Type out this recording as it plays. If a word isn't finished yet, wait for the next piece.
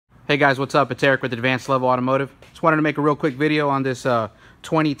Hey guys, what's up? It's Eric with Advanced Level Automotive. Just wanted to make a real quick video on this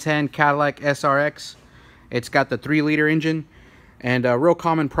 2010 Cadillac SRX. It's got the 3-liter engine, and a real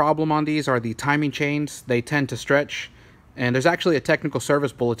common problem on these are the timing chains. They tend to stretch, and there's actually a technical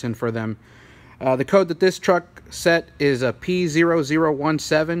service bulletin for them. The code that this truck set is a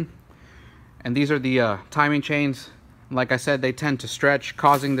P0017, and these are the timing chains. Like I said, they tend to stretch,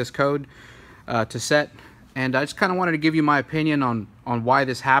 causing this code to set. And I just kind of wanted to give you my opinion on why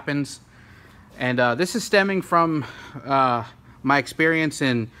this happens. And this is stemming from my experience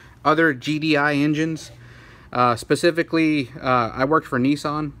in other GDI engines. Specifically, I worked for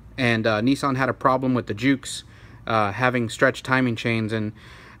Nissan, and Nissan had a problem with the Jukes having stretched timing chains. And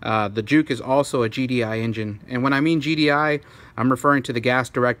the Juke is also a GDI engine. And when I mean GDI, I'm referring to the gas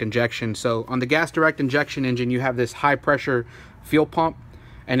direct injection. So on the gas direct injection engine, you have this high pressure fuel pump,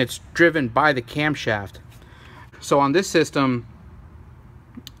 and it's driven by the camshaft. So on this system,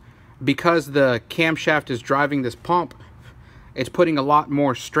 because the camshaft is driving this pump, it's putting a lot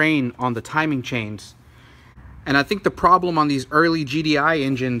more strain on the timing chains. And I think the problem on these early GDI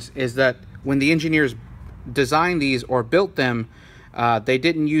engines is that when the engineers designed these or built them, they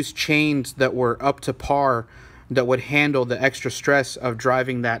didn't use chains that were up to par that would handle the extra stress of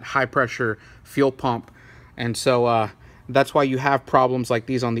driving that high pressure fuel pump. And so that's why you have problems like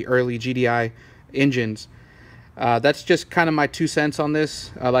these on the early GDI engines. That's just kind of my 2 cents on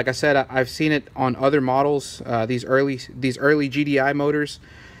this. Like I said, I've seen it on other models, these early GDI motors.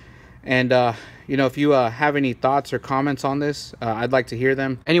 And you know, if you have any thoughts or comments on this, I'd like to hear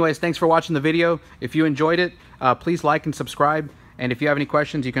them. Anyways, thanks for watching the video. If you enjoyed it, please like and subscribe. And if you have any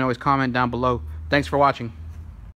questions, you can always comment down below. Thanks for watching.